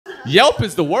Yelp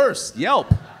is the worst.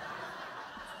 Yelp.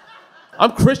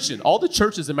 I'm Christian. All the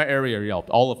churches in my area are Yelp,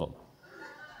 all of them.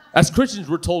 As Christians,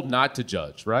 we're told not to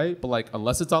judge, right? But like,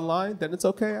 unless it's online, then it's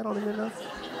okay. I don't even know.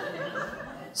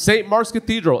 St. Mark's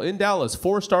Cathedral in Dallas,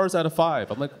 4 stars out of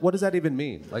 5. I'm like, what does that even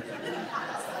mean?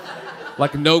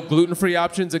 Like no gluten-free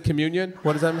options at communion?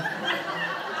 What does that mean?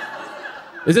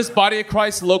 Is this Body of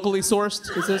Christ locally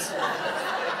sourced? Is this?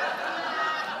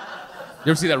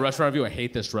 You ever see that restaurant review? I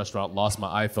hate this restaurant, lost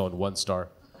my iPhone, 1 star.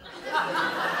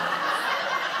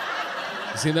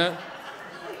 You seen that?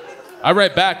 I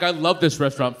write back, I love this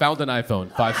restaurant, found an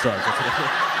iPhone, 5 stars. That's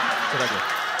what I do.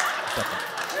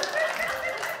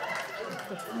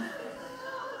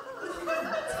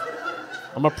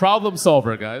 I'm a problem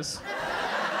solver, guys.